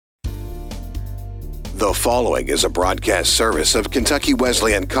The following is a broadcast service of Kentucky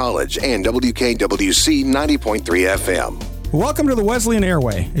Wesleyan College and WKWC 90.3 FM. Welcome to the Wesleyan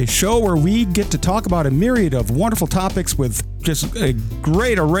Air-Way, a show where we get to talk about a myriad of wonderful topics with just a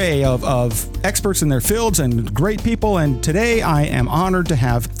great array of experts in their fields and great people. And today I am honored to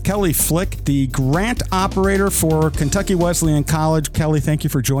have Kelly Flick, the grant operator for Kentucky Wesleyan College. Kelly, thank you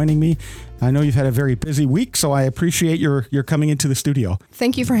for joining me. I know you've had a very busy week, so I appreciate your coming into the studio.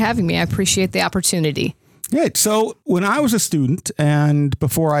 Thank you for having me. I appreciate the opportunity. Right. So when I was a student and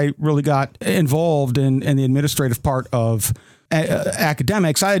before I really got involved in the administrative part of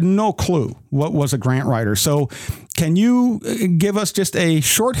academics, I had no clue what was a grant writer. So can you give us just a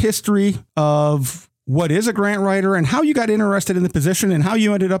short history of what is a grant writer and how you got interested in the position and how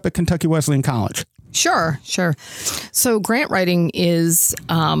you ended up at Kentucky Wesleyan College? Sure. So grant writing is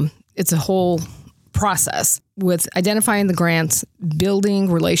it's a whole process with identifying the grants,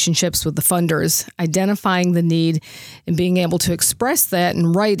 building relationships with the funders, identifying the need, and being able to express that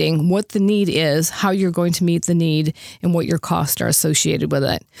in writing what the need is, how you're going to meet the need, and what your costs are associated with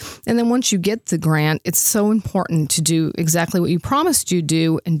it. And then once you get the grant, it's so important to do exactly what you promised you'd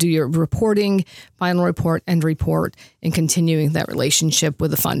do and do your reporting, final report, end report, and continuing that relationship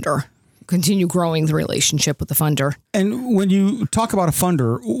with the funder. Continue growing the relationship with the funder. And when you talk about a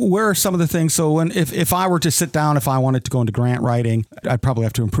funder, where are some of the things? So if I were to sit down, if I wanted to go into grant writing, I'd probably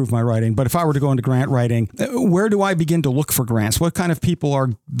have to improve my writing. But if I were to go into grant writing, where do I begin to look for grants? What kind of people are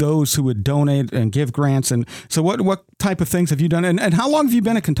those who would donate and give grants? And so what type of things have you done? And how long have you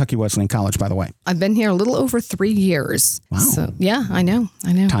been at Kentucky Wesleyan College, by the way? I've been here a little over 3 years. Wow. So, yeah, I know.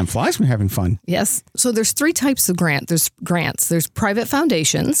 Time flies when you're having fun. Yes. So there's 3 types of grant. There's grants. There's private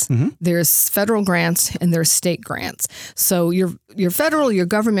foundations. Mm-hmm. There's federal grants, and there's state grants. So your federal, your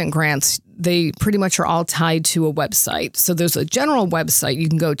government grants, they pretty much are all tied to a website. So there's a general website you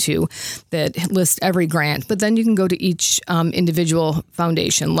can go to that lists every grant, but then you can go to each individual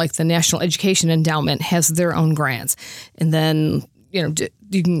foundation, like the National Education Endowment has their own grants. And then,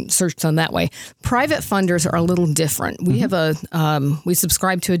 you can search them that way. Private funders are a little different. We have we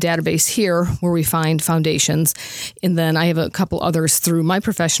subscribe to a database here where we find foundations. And then I have a couple others through my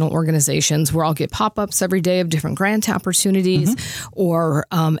professional organizations where I'll get pop-ups every day of different grant opportunities or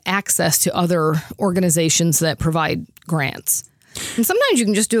access to other organizations that provide grants. And sometimes you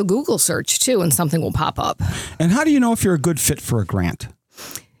can just do a Google search too and something will pop up. And how do you know if you're a good fit for a grant?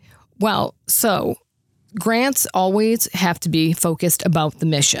 Well, so grants always have to be focused about the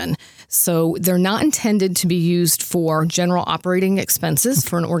mission. So they're not intended to be used for general operating expenses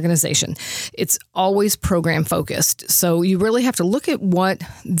for an organization. It's always program focused. So you really have to look at what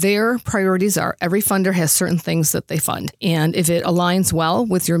their priorities are. Every funder has certain things that they fund. And if it aligns well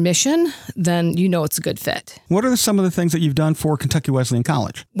with your mission, then you know it's a good fit. What are some of the things that you've done for Kentucky Wesleyan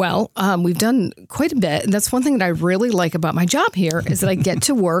College? Well, we've done quite a bit. And that's one thing that I really like about my job here is that I get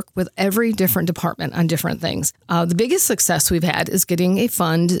to work with every different department on different things. The biggest success we've had is getting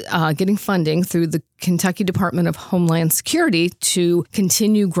funding through the Kentucky Department of Homeland Security to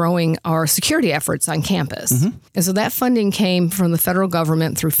continue growing our security efforts on campus. Mm-hmm. And so that funding came from the federal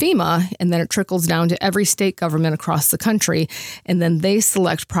government through FEMA, and then it trickles down to every state government across the country, and then they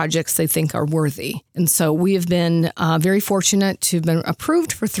select projects they think are worthy. And so we have been very fortunate to have been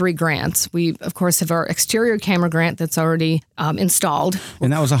approved for 3 grants. We, of course, have our exterior camera grant that's already installed.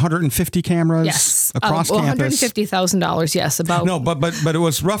 And that was 150 cameras across campus? $150,000, yes. About No, but it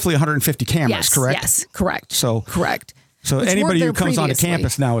was roughly 150 cameras, correct? Yes, correct. Correct. So anybody who comes onto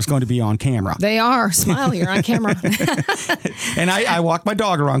campus now is going to be on camera. They are. Smile, you're on camera. And I walk my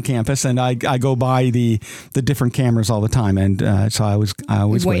dog around campus, and I go by the different cameras all the time, and so I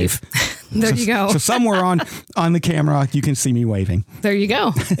always wave. There you go. So somewhere on the camera, you can see me waving. There you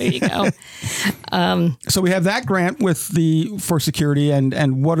go. So we have that grant for security,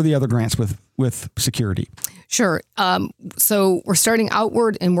 and what are the other grants with security? Sure. So we're starting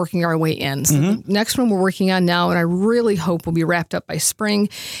outward and working our way in. So the next one we're working on now, and I really hope will be wrapped up by spring,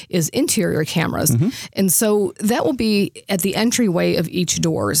 is interior cameras. And so that will be at the entryway of each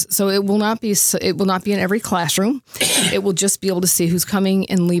doors. So it will not be in every classroom. It will just be able to see who's coming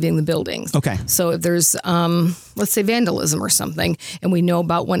and leaving the buildings. Okay. So if there's let's say vandalism or something, and we know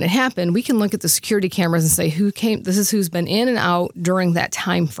about when it happened, we can look at the security cameras and say who came. This is who's been in and out during that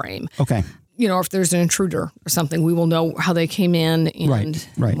time frame. Okay. If there's an intruder or something, we will know how they came in and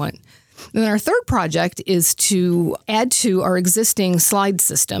what. And then our third project is to add to our existing slide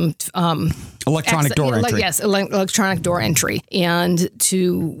system. A Electronic door entry. Yes, electronic door entry. And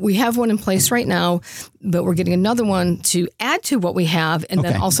we have one in place right now, but we're getting another one to add to what we have, and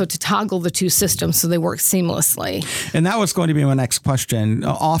then also to toggle the two systems so they work seamlessly. And that was going to be my next question.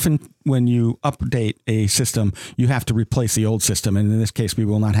 Often when you update a system, you have to replace the old system. And in this case, we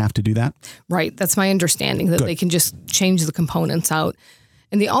will not have to do that? Right. That's my understanding, that they can just change the components out.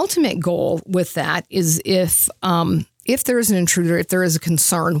 And the ultimate goal with that is if there is an intruder, if there is a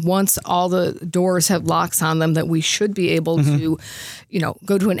concern, once all the doors have locks on them, that we should be able to,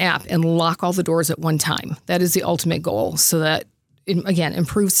 go to an app and lock all the doors at one time. That is the ultimate goal, so that, again,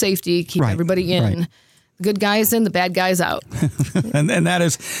 improve safety, keep everybody in. Right. The good guys in, the bad guys out. and that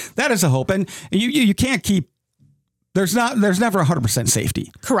is a hope. And you can't keep. There's never 100% safety.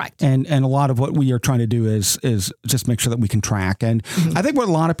 Correct. And a lot of what we are trying to do is just make sure that we can track. And I think what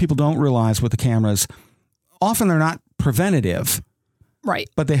a lot of people don't realize with the cameras, often they're not preventative. Right.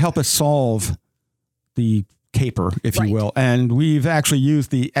 But they help us solve the caper, if you will. And we've actually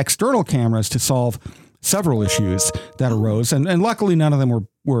used the external cameras to solve several issues that arose. And luckily none of them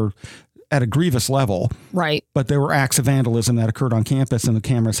were at a grievous level. Right. But there were acts of vandalism that occurred on campus, and the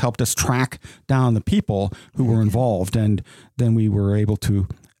cameras helped us track down the people who were involved. And then we were able to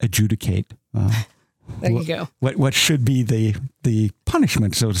adjudicate there you go. What should be the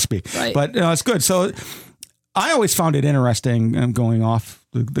punishment, so to speak. Right. But it's good. So I always found it interesting, I'm going off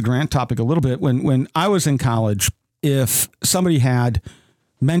the grant topic a little bit, when I was in college, if somebody had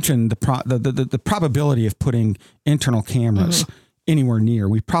mentioned the probability of putting internal cameras anywhere near,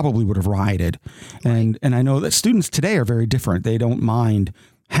 we probably would have rioted. And I know that students today are very different. They don't mind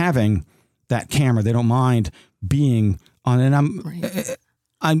having that camera. They don't mind being on.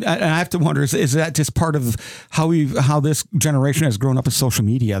 And I have to wonder, is that just part of how this generation has grown up with social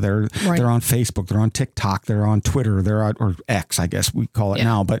media? They're on Facebook, they're on TikTok, they're on Twitter, or X, I guess we call it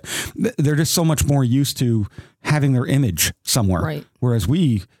now. But they're just so much more used to having their image somewhere. Right. Whereas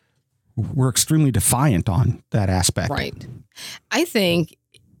we're extremely defiant on that aspect. Right. I think,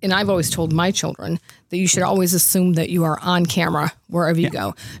 and I've always told my children, that you should always assume that you are on camera wherever you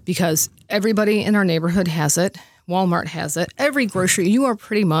go, because everybody in our neighborhood has it. Walmart has it. Every grocery, you are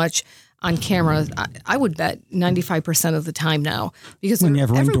pretty much on camera. I would bet 95% of the time now, because when you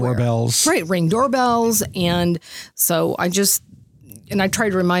have Ring doorbells. Right, Ring doorbells. And so I try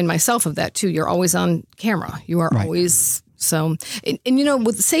to remind myself of that too. You're always on camera. You are always. So, and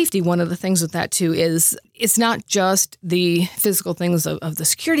with safety, one of the things with that too is it's not just the physical things of the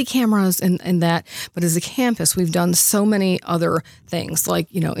security cameras and that, but as a campus, we've done so many other things,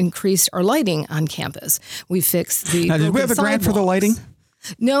 like, increased our lighting on campus. We fixed the. Now, did we have a grant for the lighting?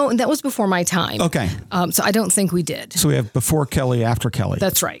 No, that was before my time. Okay. So I don't think we did. So we have before Kelly, after Kelly.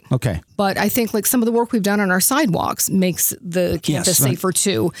 That's right. Okay. But I think like some of the work we've done on our sidewalks makes the campus safer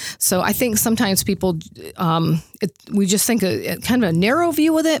too. So I think sometimes people, we just think kind of a narrow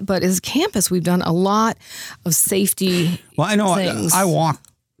view with it, but as a campus, we've done a lot of safety. Well, I know things. I walk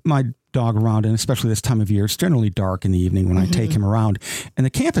my dog around, and especially this time of year, it's generally dark in the evening when I take him around, and the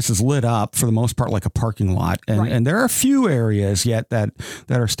campus is lit up for the most part like a parking lot, and there are a few areas yet that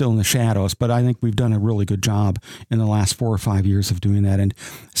are still in the shadows, but I think we've done a really good job in the last 4 or 5 years of doing that. And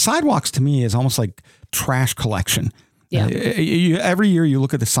sidewalks to me is almost like trash collection. Yeah. Every year you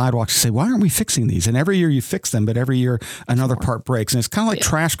look at the sidewalks and say, why aren't we fixing these? And every year you fix them, but every year another part breaks. And it's kind of like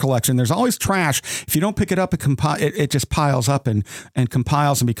trash collection. There's always trash. If you don't pick it up, it just piles up and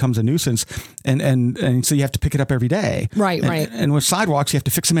compiles and becomes a nuisance. And so you have to pick it up every day. Right. And with sidewalks, you have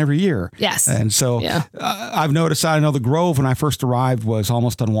to fix them every year. Yes. And so I've noticed, I know the Grove, when I first arrived, was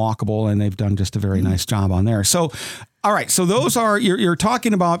almost unwalkable, and they've done just a very nice job on there. So, all right. So those are, you're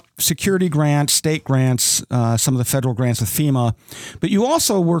talking about security grants, state grants, some of the federal grants with FEMA, but you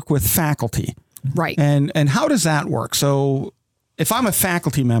also work with faculty. Right. And how does that work? So if I'm a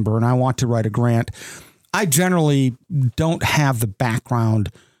faculty member and I want to write a grant, I generally don't have the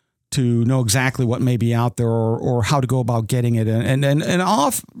background to know exactly what may be out there or how to go about getting it. And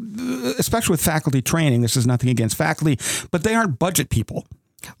especially with faculty training, this is nothing against faculty, but they aren't budget people.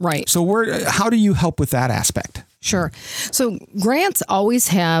 Right. So how do you help with that aspect? Sure. So grants always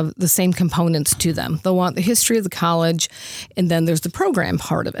have the same components to them. They'll want the history of the college, and then there's the program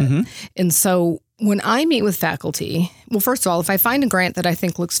part of it. And so when I meet with faculty, well, first of all, if I find a grant that I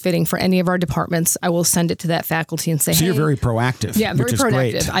think looks fitting for any of our departments, I will send it to that faculty and say, so you're very proactive. Yeah, very proactive.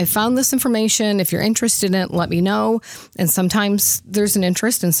 Great. I found this information. If you're interested in it, let me know. And sometimes there's an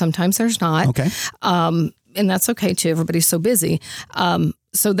interest and sometimes there's not. Okay. And that's okay too. Everybody's so busy.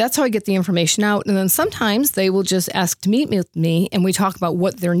 So that's how I get the information out. And then sometimes they will just ask to meet with me, and we talk about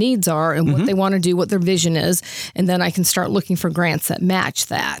what their needs are and what they want to do, what their vision is. And then I can start looking for grants that match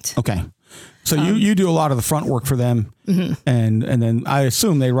that. Okay. So you do a lot of the front work for them, and then I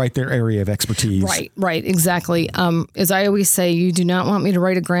assume they write their area of expertise. Right, exactly. As I always say, you do not want me to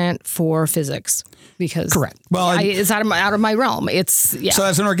write a grant for physics because correct. Well, it's out of my realm. So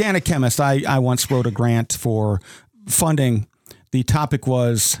as an organic chemist, I once wrote a grant for funding. The topic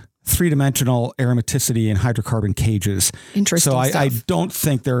was 3-dimensional aromaticity in hydrocarbon cages. Interesting. So I stuff. don't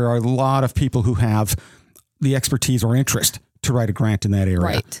think there are a lot of people who have the expertise or interest to write a grant in that area.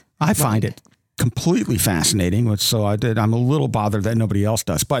 Right. I find it completely fascinating. So I'm a little bothered that nobody else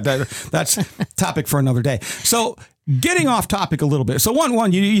does, but that's topic for another day. So getting off topic a little bit. So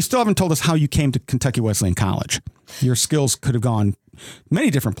one, you still haven't told us how you came to Kentucky Wesleyan College. Your skills could have gone many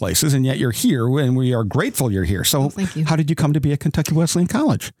different places, and yet you're here, and we are grateful you're here. So thank you. How did you come to be at Kentucky Wesleyan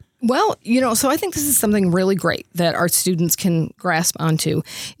College? Well, so I think this is something really great that our students can grasp onto,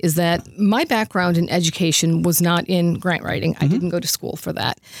 is that my background in education was not in grant writing. I didn't go to school for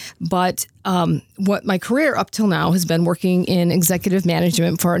that. But what my career up till now has been working in executive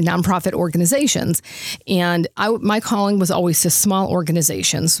management for nonprofit organizations. And my calling was always to small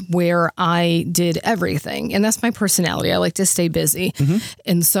organizations where I did everything. And that's my personality. I like to stay busy.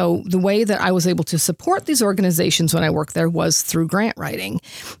 And so the way that I was able to support these organizations when I worked there was through grant writing.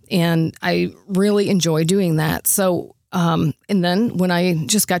 And I really enjoy doing that. So, and then when I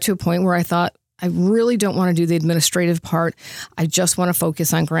just got to a point where I thought, I really don't want to do the administrative part. I just want to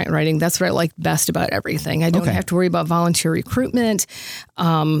focus on grant writing. That's what I like best about everything. I don't have to worry about volunteer recruitment,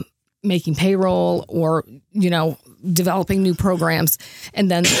 making payroll, or, developing new programs.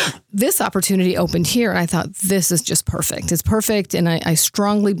 And then this opportunity opened here, and I thought, this is just perfect. It's perfect. And I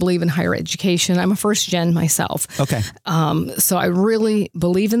strongly believe in higher education. I'm a first gen myself. Okay. So I really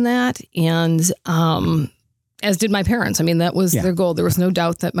believe in that. And, as did my parents. I mean, that was their goal. There was no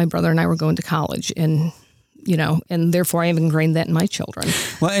doubt that my brother and I were going to college, and therefore I have ingrained that in my children.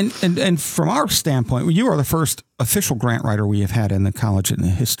 Well, and from our standpoint, you are the first official grant writer we have had in the college in the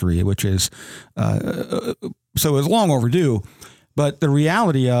history, which is, so it was long overdue. But the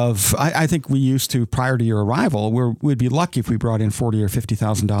reality of, I think we used to, prior to your arrival, we'd be lucky if we brought in $40,000 or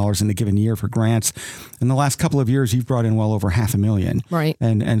 $50,000 in a given year for grants. In the last couple of years, you've brought in well over $500,000. Right.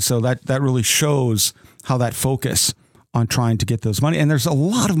 And so that really shows how that focus on trying to get those money. And there's a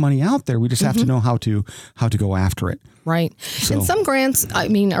lot of money out there. We just have to know how to go after it. Right. So, and some grants,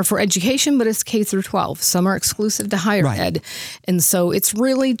 are for education, but it's K through 12. Some are exclusive to higher ed. And so it's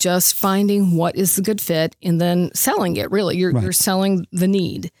really just finding what is the good fit and then selling it. Really, you're selling the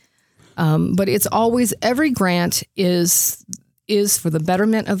need. But it's always, every grant is for the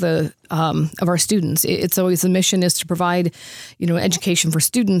betterment of of our students. It's always, the mission is to provide, education for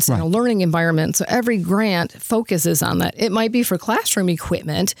students in a learning environment. So every grant focuses on that. It might be for classroom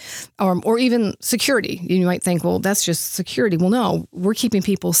equipment, or even security. You might think, well, that's just security. Well, no, we're keeping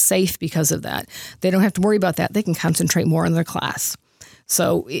people safe because of that. They don't have to worry about that. They can concentrate more on their class.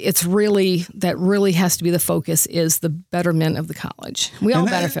 So it's that really has to be the focus, is the betterment of the college. We all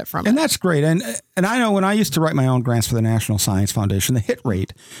benefit from it. And that's great. And I know when I used to write my own grants for the National Science Foundation, the hit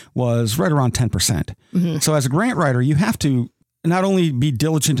rate was right around 10%. So as a grant writer, you have to not only be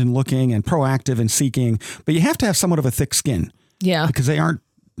diligent in looking and proactive in seeking, but you have to have somewhat of a thick skin. Yeah. Because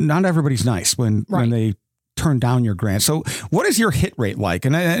not everybody's nice when they turn down your grant. So what is your hit rate like?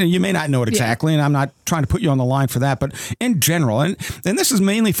 And you may not know it exactly, and I'm not trying to put you on the line for that, but in general, and this is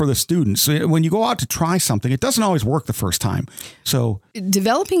mainly for the students, when you go out to try something, it doesn't always work the first time. So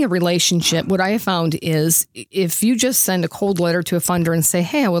developing a relationship, what I have found is, if you just send a cold letter to a funder and say,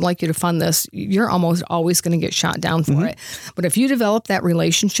 hey, I would like you to fund this, you're almost always going to get shot down for it. But if you develop that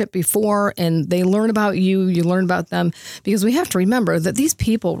relationship before, and they learn about you, you learn about them, because we have to remember that these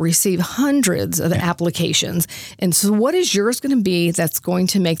people receive hundreds of applications. And so what is yours going to be that's going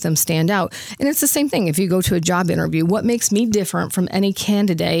to make them stand out? And it's the same thing. If you go to a job interview, what makes me different from any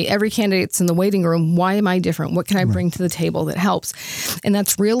candidate? Every candidate's in the waiting room. Why am I different? What can I bring to the table that helps? And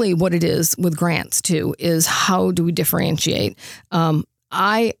that's really what it is with grants too, is how do we differentiate?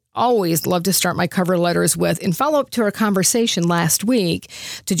 I always love to start my cover letters with, in follow up to our conversation last week,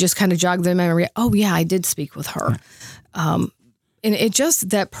 to just kind of jog their memory. Oh yeah, I did speak with her. And it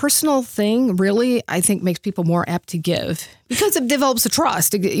just, that personal thing really, I think, makes people more apt to give, because it develops a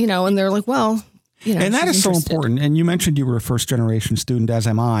trust, and they're like, well, and that is so important. And you mentioned you were a first generation student, as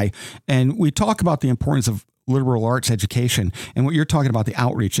am I. And we talk about the importance of liberal arts education, and what you're talking about, the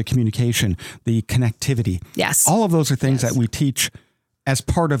outreach, the communication, the connectivity. Yes. All of those are things that we teach as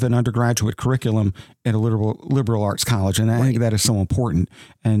part of an undergraduate curriculum at a liberal arts college. And I think that is so important.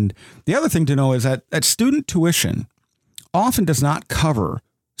 And the other thing to know is that student tuition often does not cover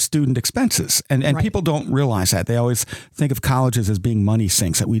student expenses. And Right. people don't realize that. They always think of colleges as being money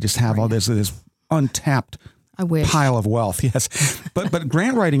sinks, that we just have all this untapped I wish. pile of wealth. Yes. But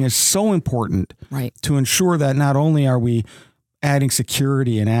grant writing is so important Right. to ensure that not only are we adding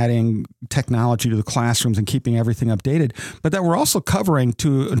security and adding technology to the classrooms and keeping everything updated, but that we're also covering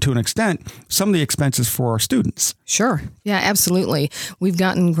to an extent some of the expenses for our students. Sure. Yeah, absolutely. We've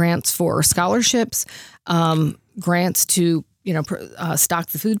gotten grants for scholarships, grants to, stock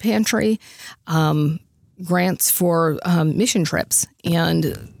the food pantry, grants for mission trips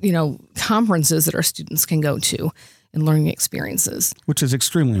and, conferences that our students can go to and learning experiences. Which is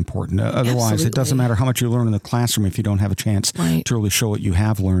extremely important. Otherwise, Absolutely. it doesn't matter how much you learn in the classroom if you don't have a chance Right. to really show what you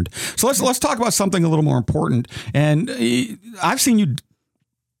have learned. So let's talk about something a little more important. And I've seen you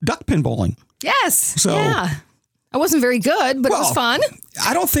duck pin bowling. Yes. So- yeah. I wasn't very good, but it was Well, fun.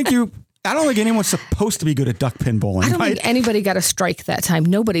 I don't think anyone's supposed to be good at duck pin bowling. I don't right? think anybody got a strike that time.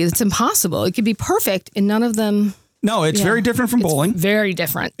 Nobody. It's impossible. It could be perfect, and none of them. No, it's Yeah. very different from bowling. Very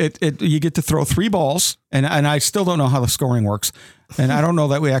different. You get to throw 3 balls, and I still don't know how the scoring works, and I don't know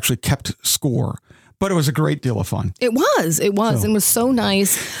that we actually kept score, but it was a great deal of fun. It was. And it was so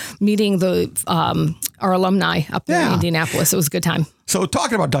nice meeting our alumni up there in Yeah. Indianapolis. It was a good time. So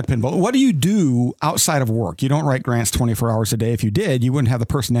talking about duck pin bowling, what do you do outside of work? You don't write grants 24 hours a day. If you did, you wouldn't have the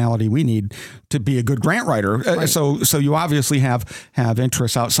personality we need to be a good grant writer. Right. So you obviously have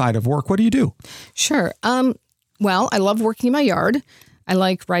interests outside of work. What do you do? Sure. Well, I love working in my yard. I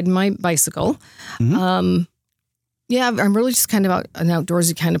like riding my bicycle. Mm-hmm. Yeah, I'm really just kind of an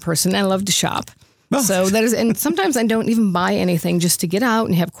outdoorsy kind of person. I love to shop. Well- So that is, and sometimes I don't even buy anything just to get out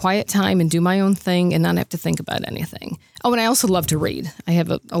and have quiet time and do my own thing and not have to think about anything. Oh, and I also love to read. I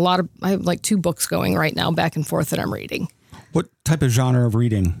have I have like 2 books going right now back and forth that I'm reading. What type of genre of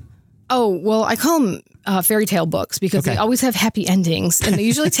reading? Oh, well, I call them fairy tale books because Okay. they always have happy endings, and they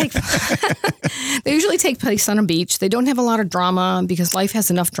usually take place on a beach. They don't have a lot of drama because life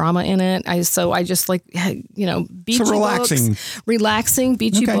has enough drama in it. I just like beachy relaxing. books, relaxing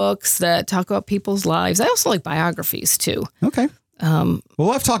beachy Okay. books that talk about people's lives. I also like biographies too. Okay. Well,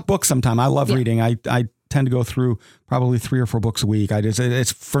 let's talk books sometime. I love reading. I tend to go through probably 3 or 4 books a week.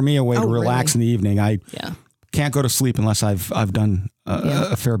 It's for me a way to relax in the evening. I can't go to sleep unless I've done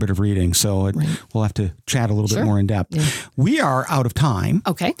a fair bit of reading. So we'll have to chat a little bit more in depth. Yeah. We are out of time.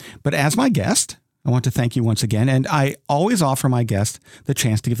 Okay. But as my guest, I want to thank you once again. And I always offer my guest the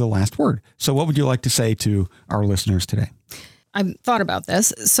chance to give the last word. So what would you like to say to our listeners today? I've thought about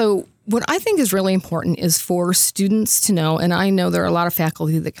this. So what I think is really important is for students to know, and I know there are a lot of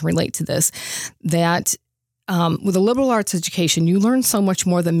faculty that can relate to this, that with a liberal arts education, you learn so much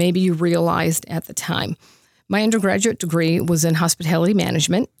more than maybe you realized at the time. My undergraduate degree was in hospitality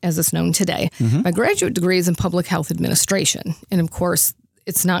management, as it's known today. Mm-hmm. My graduate degree is in public health administration. And of course,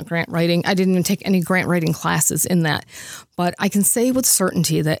 it's not grant writing. I didn't even take any grant writing classes in that. But I can say with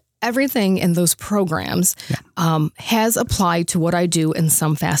certainty that everything in those programs has applied to what I do in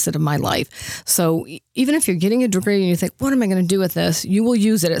some facet of my life. So even if you're getting a degree and you think, what am I going to do with this? You will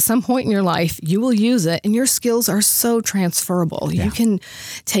use it at some point in your life. You will use it. And your skills are so transferable. Yeah. You can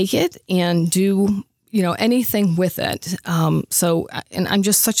take it and do anything with it. And I'm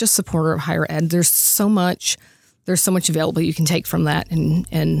just such a supporter of higher ed. There's so much available you can take from that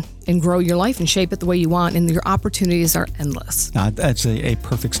and grow your life and shape it the way you want. And your opportunities are endless. That's a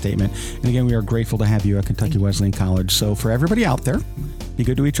perfect statement. And again, we are grateful to have you at Kentucky Wesleyan College. So for everybody out there, be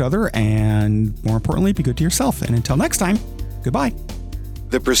good to each other and more importantly, be good to yourself. And until next time, goodbye.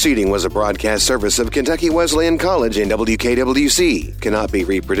 The proceeding was a broadcast service of Kentucky Wesleyan College and WKWC. Cannot be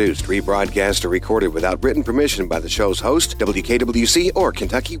reproduced, rebroadcast, or recorded without written permission by the show's host, WKWC, or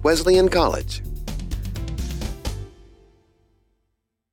Kentucky Wesleyan College.